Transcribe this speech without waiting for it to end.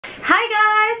Hi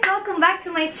guys! Welcome back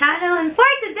to my channel, and for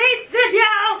today's video,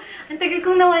 ang tagal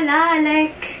kong nawala,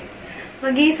 like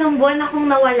mag-iisang buwan akong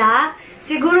nawala.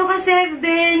 Siguro kasi I've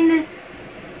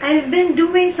been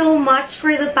doing so much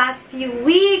for the past few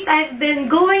weeks. I've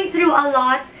been going through a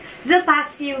lot the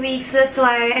past few weeks. That's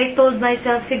why I told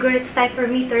myself, siguro it's time for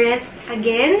me to rest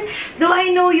again. Though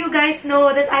I know you guys know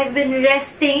that I've been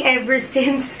resting ever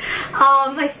since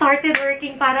I started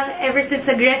working, parang ever since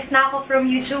nag-rest na ako from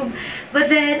YouTube.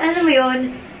 But then, alam mo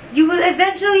yun, you will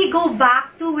eventually go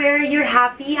back to where you're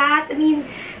happy at. I mean,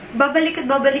 babalik at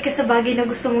babalik ka sa bagay na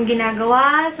gusto mong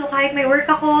ginagawa. So, kahit may work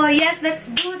ako, yes, let's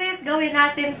do this. Gawin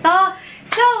natin to.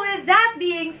 So, with that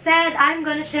being said, I'm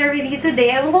gonna share with you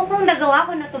today. Ewan ko kung nagawa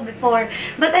ko na to before.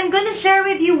 But I'm gonna share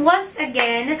with you once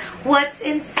again what's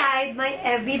inside my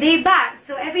everyday bag.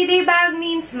 So, everyday bag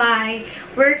means my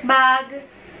work bag,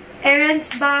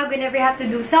 errands bag, whenever I have to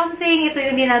do something. Ito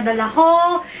yung dinadala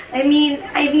ko. I mean,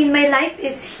 my life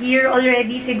is here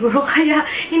already siguro, kaya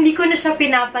hindi ko na siya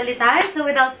pinapalitan. So,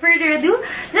 without further ado,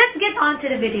 let's get on to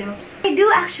the video. I do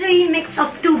actually mix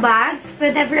up two bags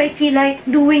whenever I feel like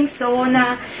doing so,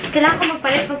 na kailangan ko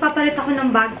magpapalit ako ng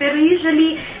bag. Pero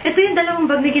usually, ito yung dalawang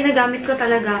bag na ginagamit ko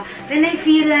talaga. When I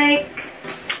feel like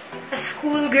a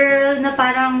schoolgirl na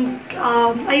parang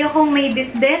ayokong may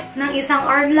bit-bit ng isang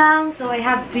arm lang, so I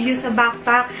have to use a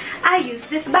backpack. I use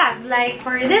this bag. Like,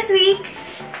 for this week,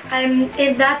 I'm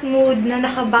in that mood na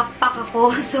naka-backpack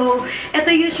ako. So, ito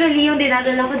usually yung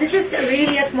dinadala ko. This is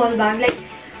really a small bag. Like,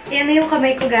 yan na yung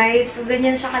kamay ko, guys. So,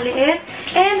 ganyan siya kaliit.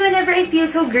 And whenever I feel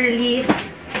so girly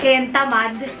and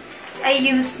tamad, I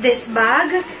use this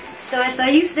bag. So, ito,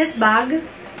 I use this bag.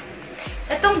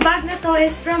 Itong bag na to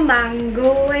is from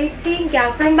Mango, I think.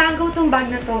 Yeah, from Mango tong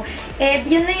bag na to. And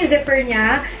yun na yung zipper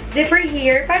niya. Zipper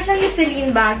here. Parang siyang yung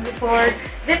Celine bag before.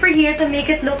 Zipper here to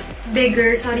make it look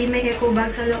bigger. Sorry, may eco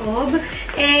bag sa loob.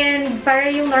 And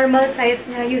para yung normal size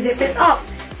niya, you zip it up.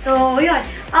 So, yun.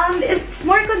 It's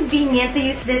more convenient to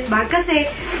use this bag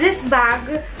kasi this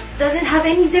bag doesn't have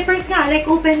any zippers nga. Like,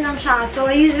 open lang siya. So,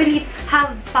 I usually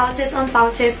have pouches on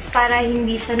pouches para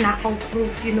hindi siya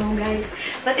knockout-proof, you know, guys.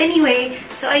 But anyway,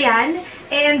 so, ayan.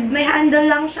 And may handle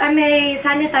lang siya, may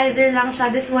sanitizer lang siya.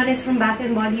 This one is from Bath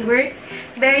 & Body Works.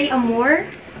 Very Amore.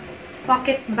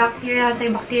 Pocket bacteria,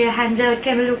 antibacterial hand gel,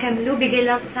 Kemlu. Bigay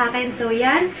lang sa akin. So,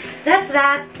 yan. That's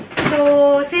that.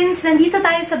 So, since nandito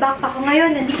tayo sa backpack ko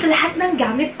ngayon, nandito lahat ng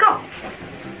gamit ko.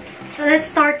 So, let's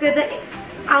start with the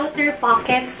outer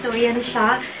pockets. So, yan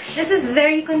siya. This is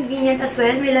very convenient as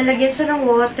well. May lalagyan siya ng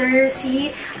water.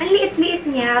 See? Ang liit-liit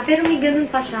niya, pero may ganun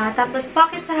pa siya. Tapos,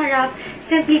 pocket sa harap,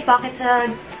 simply pocket sa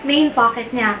main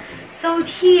pocket niya. So,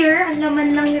 here, ang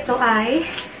laman lang nito ay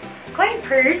coin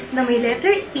purse na may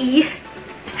letter E.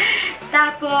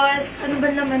 Tapos, ano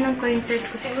ba naman ng coin purse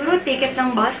ko? Siguro ticket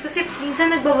ng bus. Kasi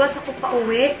minsan nagbabas ako pa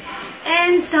uwi.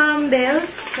 And some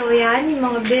bills. So, yan. Yung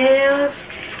mga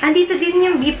bills. Andito din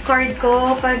yung beep card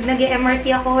ko. Pag nag-MRT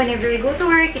ako, whenever I go to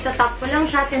work, itatap ko lang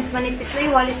siya. Since manipis na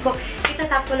yung wallet ko,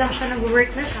 itatap ko lang siya.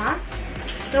 Nag-work na siya.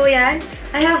 So, yan.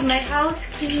 I have my house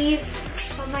keys.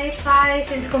 Pamay-pay.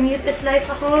 Since commute is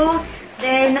life ako.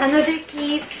 Then, another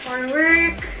keys for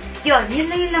work. Yun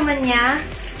lang yung laman niya.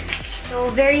 So,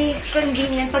 very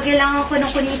convenient. Pag kailangan ko ng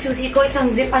kunin susi ko,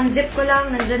 isang zip-unzip ko lang.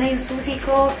 Nandiyan na yung susi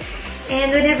ko. And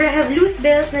whenever I have loose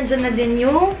bills, nandiyan na din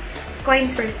yung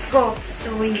coin purse ko.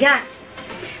 So, yan.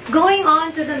 Going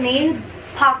on to the main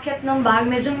pocket ng bag.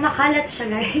 Medyo makalat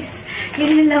siya, guys.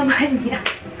 Yun yung laman niya.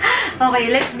 Okay,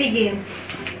 let's begin.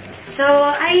 So,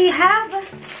 I have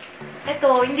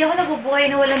ito, hindi ako nabubuhay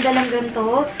na walang dalang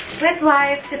ganito. Wet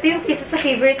wipes. Ito yung isa sa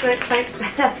favorite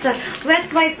wet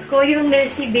wipes ko, yung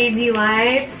Nursey Baby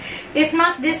Wipes. If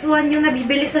not this one, yung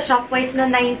nabibili sa Shopwise na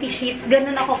 90 sheets.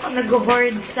 Ganun ako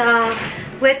nag-hoard sa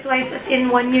wet wipes, as in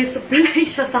 1 year supply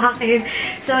siya sa akin.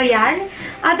 So, yan.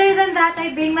 Other than that,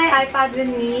 I bring my iPad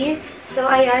with me. So,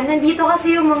 ayan. Nandito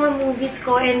kasi yung mga movies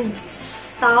ko and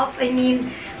stuff. I mean,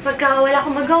 pagka wala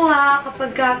akong magawa,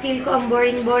 kapag feel ko ang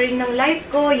boring-boring ng life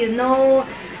ko, you know,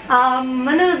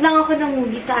 manonood lang ako ng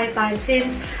movie sa iPad.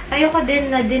 Since ayoko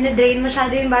din na dinadrain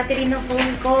masyado yung battery ng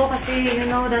phone ko kasi, you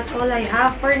know, that's all I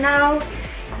have for now.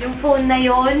 Yung phone na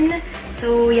yon.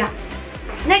 So, yeah.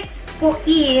 Next po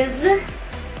is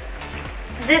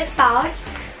this pouch.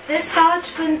 This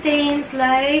pouch contains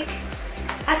like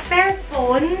a spare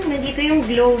phone. Nandito yung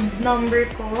globe number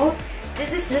ko.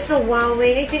 This is just a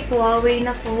Huawei, I think Huawei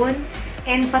na phone.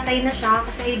 And patay na siya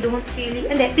kasi I don't really,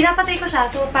 hindi, pinapatay ko siya.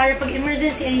 So, para pag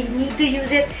emergency, I need to use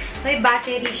it. May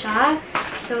battery siya.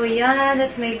 So, yan,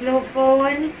 that's my globe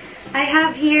phone. I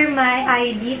have here my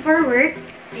ID for work.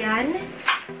 Yan.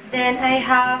 Then, I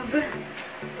have,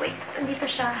 wait, andito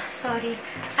siya. Sorry.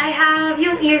 I have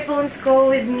yung earphones ko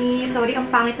with me. Sorry,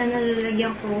 ang pangit na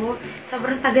nalalagyan ko.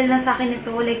 Sobrang tagal na sa akin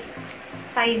ito. Like,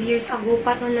 5 years ago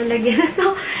pa nung lalagyan na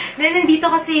to. Then, nandito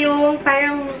kasi yung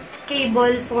parang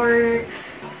cable for,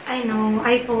 I know,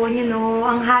 iPhone, you know.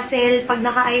 Ang hassle, pag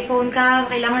naka-iPhone ka,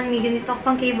 kailangan may ganito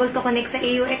pang cable to connect sa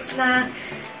AUX na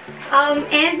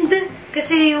end.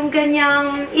 Kasi yung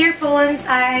ganyang earphones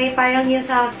ay parang yung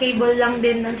sa cable lang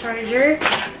din ng charger.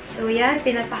 So, yan.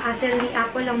 Pinapahasel ni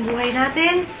Apple ang buhay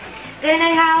natin. Then,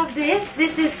 I have this.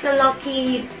 This is a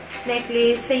lucky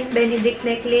necklace. Saint Benedict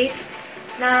necklace.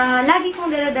 Na lagi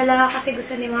kong dala-dala kasi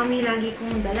gusto ni Mommy. Lagi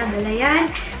kong dala-dala yan.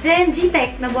 Then,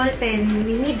 G-Tech na ballpen.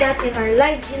 We need that in our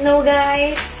lives, you know,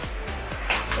 guys.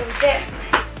 So, there.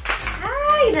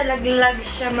 Ay, nalaglag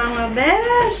siya, mga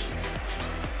besh.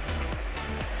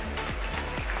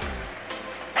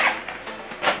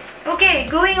 Okay,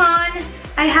 going on.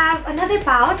 I have another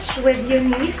pouch with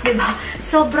Eunice, diba?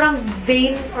 Sobrang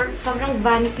vain or sobrang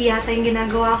vanity yata yung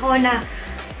ginagawa ko na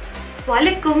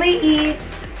wallet ko may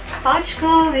pouch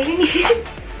ko, may Eunice.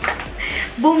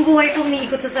 Buong buhay kong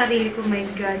umiikot sa sarili ko, my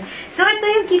God. So, ito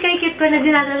yung kikay kit ko na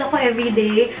dinadala ko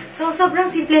everyday. So, sobrang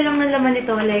simple lang ng laman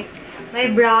nito. Like,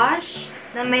 may brush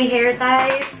na may hair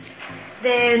ties,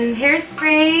 then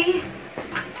hairspray,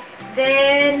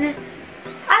 then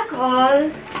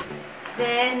alcohol,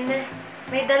 then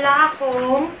may dala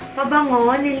akong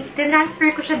pabango.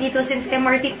 Tinransfer ko siya dito since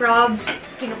MRT Probs.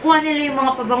 Kinukuha nila yung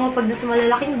mga pabango pag nasa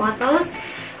malalaking bottles.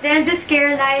 Then, this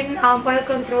Careline oil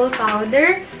control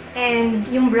powder. And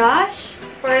yung brush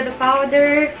for the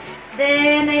powder.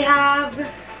 Then, I have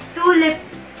two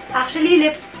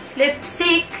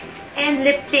lipstick and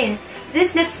lip tint.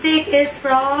 This lipstick is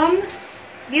from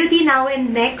Beauty Now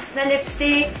and Next na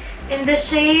lipstick. In the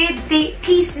shade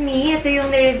Tease Me. Ito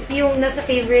yung nasa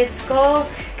favorites ko.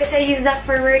 Kasi I use that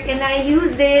for work. And I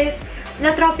use this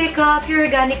na Tropica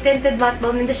Pure Organic Tinted Matte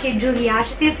Balm in the shade Julia.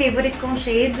 Ito yung favorite kong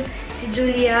shade. Si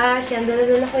Julia. Yan,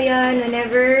 dala-dala ko yan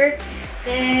whenever.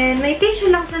 Then, may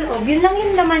tissue lang sa loob. Yun lang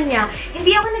yung laman niya.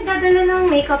 Hindi ako nagdadala ng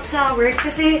makeup sa work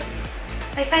kasi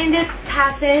I find it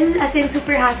hassle, as in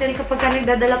super hassle kapag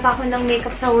nagdadala pa ako ng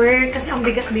makeup sa work kasi ang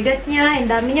bigat-bigat niya,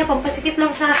 ang dami niya, pampasikip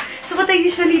lang siya. So what I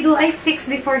usually do, I fix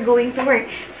before going to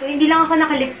work. So hindi lang ako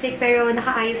naka-lipstick pero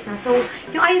nakaayos na. So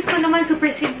yung ayos ko naman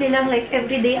super simple lang, like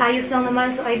everyday ayos lang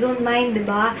naman, so I don't mind,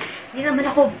 diba? Hindi naman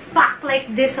ako back like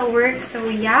this sa work,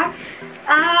 so yeah.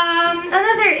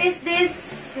 Another is this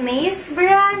Mace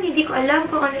brand. Hindi ko alam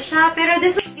kung ano siya, pero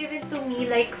this was given to me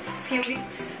like few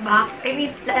weeks back. I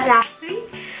mean, last week?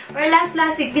 Or last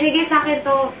week. Binigay sa akin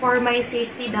to for my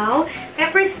safety daw.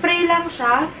 Pepper spray lang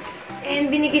siya.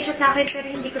 And binigay siya sa akin pero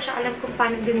hindi ko siya alam kung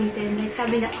paano gamitin. Like,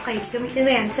 sabi na, okay, gamitin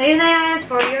mo yan. Sa'yo na yan,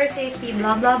 for your safety,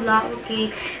 blah, blah, blah. Okay.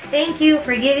 Thank you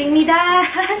for giving me that.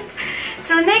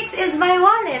 So, next is my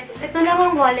wallet. Ito lang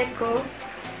ang wallet ko.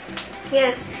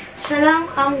 Yes. Siya lang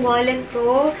ang wallet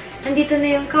ko. Nandito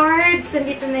na yung cards.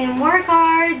 Nandito na yung more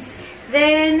cards.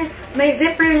 Then, may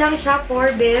zipper lang siya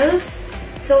for bills.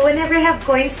 So, whenever I have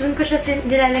coins, dun ko siya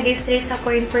nilalagay straight sa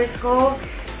coin purse ko.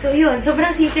 So, yun.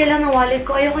 Sobrang simple lang ng wallet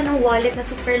ko. Ayoko ng wallet na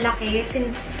super laki.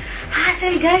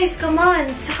 Hassle, guys! Come on!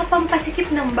 Tsaka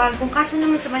pampasikip ng bag. Kung kasya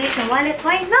naman sa maliit na wallet,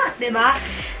 why not? Diba?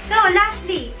 So,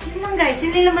 lastly, yun lang guys.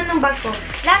 Yun yung laman ng bag ko.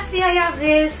 Lastly, I have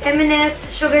this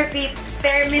M&S Sugar-Free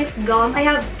Spearmint Gum. I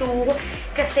have two.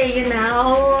 Kasi yun na,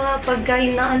 pagka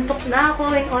yun naantok na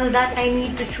ako and all that, I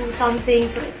need to chew something.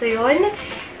 So, ito yun.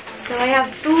 So, I have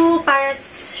two para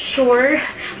sure.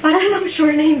 Para lang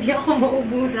sure na hindi ako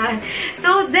maubusan.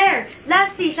 So, there.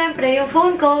 Lastly, syempre, yung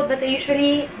phone ko. But I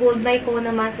usually hold my phone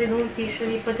naman. So, I don't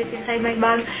usually put it inside my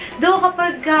bag. Though,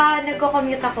 kapag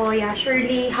nagko-commute ako, yeah,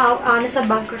 surely, nasa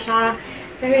bag ko siya.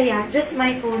 Pero yeah, just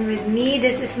my phone with me.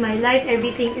 This is my life.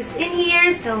 Everything is in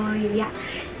here. So, yeah.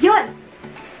 Yun!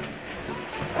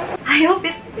 I hope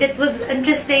it was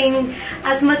interesting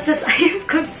as much as I am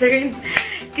concerned.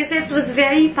 Because it was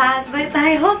very fast. But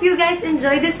I hope you guys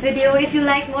enjoyed this video. If you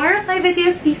like more of my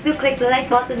videos, please do click the like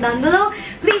button down below.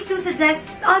 Please do suggest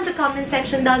on the comment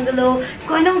section down below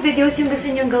kung anong videos yung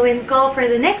gusto nyong gawin ko for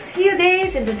the next few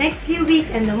days, and the next few weeks,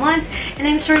 and the months. And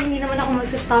I'm sure hindi naman ako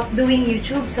magsa-stop doing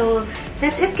YouTube. So,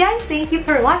 that's it guys. Thank you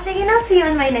for watching and I'll see you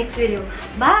on my next video.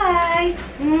 Bye!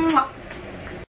 Mwah!